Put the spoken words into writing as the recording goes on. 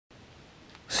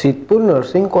Siddhpur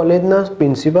nursing કોલેજના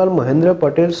principal Mahendra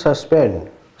Patel suspend.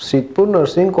 Siddhpur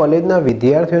nursing કોલેજના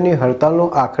વિદ્યાર્થીઓની હડતાલનો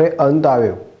આખરે અંત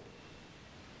આવ્યો।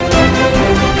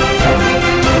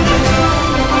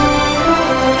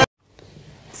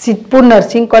 સિદ્ધપુર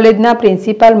નર્સિંગ કોલેજના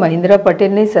પ્રિન્સિપાલ મહેન્દ્ર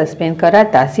પટેલને સસ્પેન્ડ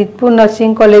કરાતા સિદ્ધપુર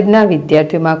નર્સિંગ કોલેજના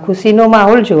વિદ્યાર્થીઓમાં ખુશીનો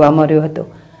માહોલ જોવા મળ્યો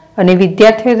હતો અને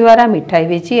વિદ્યાર્થીઓ દ્વારા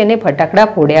મીઠાઈ વેચી અને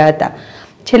ફટાકડા ફોડ્યા હતા।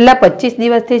 છેલ્લા 25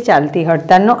 દિવસથી ચાલતી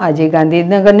હડતાલનો આજે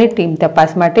ગાંધીનગરની ટીમ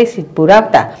તપાસ માટે સિદ્ધપુર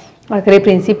આવતા આખરે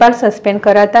પ્રિન્સિપાલ સસ્પેન્ડ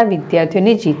કરાતા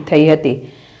વિદ્યાર્થીઓની જીત થઈ હતી।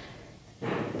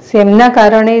 સેમના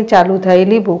કારણે ચાલુ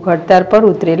થયેલી ભૂખ હડતાલ પર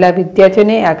ઉતરેલા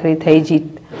વિદ્યાર્થીઓને આખરે થઈ જીત।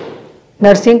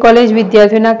 નર્સિંગ કોલેજ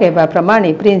વિદ્યાર્થીઓના કહેવા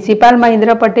પ્રમાણે પ્રિન્સિપાલ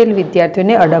મહેન્દ્ર પટેલ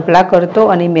વિદ્યાર્થીઓને અડપલા કરતો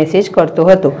અને મેસેજ કરતો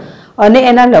હતો અને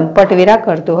એના લંપટવેરા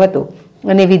કરતો હતો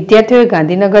અને વિદ્યાર્થીઓએ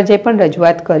ગાંધીનગર જઈ પણ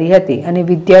રજૂઆત કરી હતી અને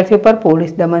વિદ્યાર્થીઓ પર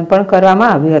પોલીસ દમન પણ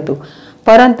કરવામાં આવ્યું હતું,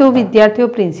 પરંતુ વિદ્યાર્થીઓ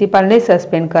પ્રિન્સિપાલને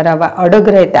સસ્પેન્ડ કરાવવા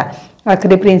અડગ રહેતા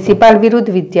આખરે પ્રિન્સિપાલ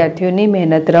વિરુદ્ધ વિદ્યાર્થીઓની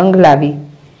મહેનત રંગ લાવી।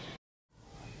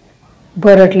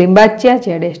 ભરત લિંબાચિયા,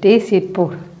 ZSTV,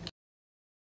 સિદ્ધપુર।